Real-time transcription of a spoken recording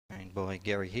trained by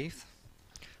Gary Heath.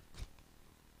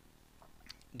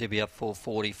 Divvy up for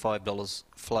 $45,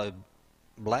 Flow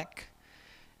Black,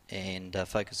 and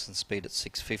Focus and Speed at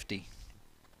 $6.50.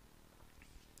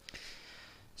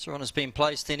 So one has been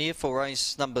placed in here for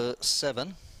race number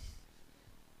 7.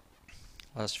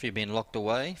 Last few been locked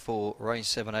away for race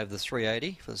 7 over the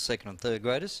 380 for the second and third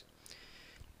graders.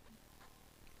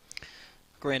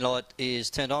 Green light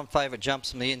is turned on. Favourite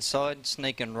jumps from the inside,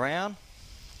 sneaking round.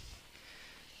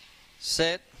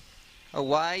 Set.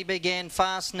 Away, began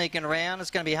fast, sneaking around. It's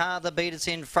going to be hard to beat. It's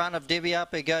in front of Divvy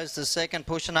Up. It goes to second,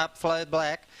 pushing up Flow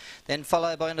Black. Then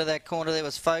followed by into that corner, there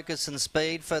was Focus and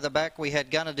Speed. Further back, we had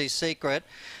Gonna Do Secret.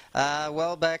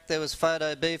 Well back, there was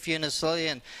Photo Beef, Unisilly,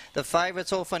 and the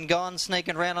favourites off and gone,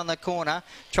 sneaking around on the corner.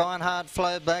 Trying hard,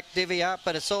 Flow Black, Divvy Up,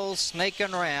 but it's all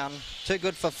sneaking around. Too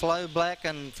good for Flow Black,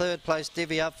 and third place,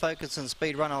 Divvy Up, Focus and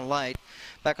Speed run on late.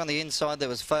 Back on the inside, there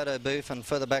was Photo Booth, and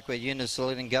further back with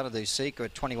Unisilly and Gonna Do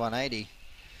Secret, 21.80.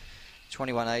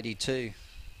 21.82.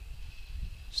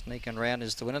 Sneaking round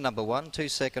is the winner, number 1. 2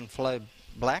 second, Flow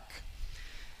Black.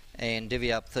 And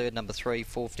Divvy Up third, number 3.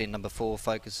 14, number 4,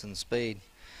 Focus and Speed.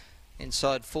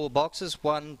 Inside 4 boxes,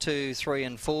 1, 2, 3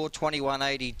 and 4,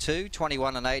 21.82,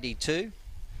 21 and 82.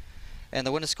 And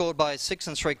the winner scored by 6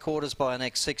 3/4 by a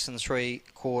neck, 6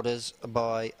 3/4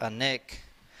 by a neck.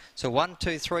 So 1,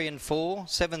 2, 3 and 4,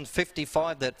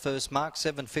 7.55 that first mark,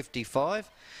 7.55.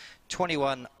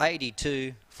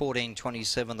 21.82,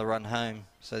 14.27 the run home.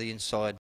 So the inside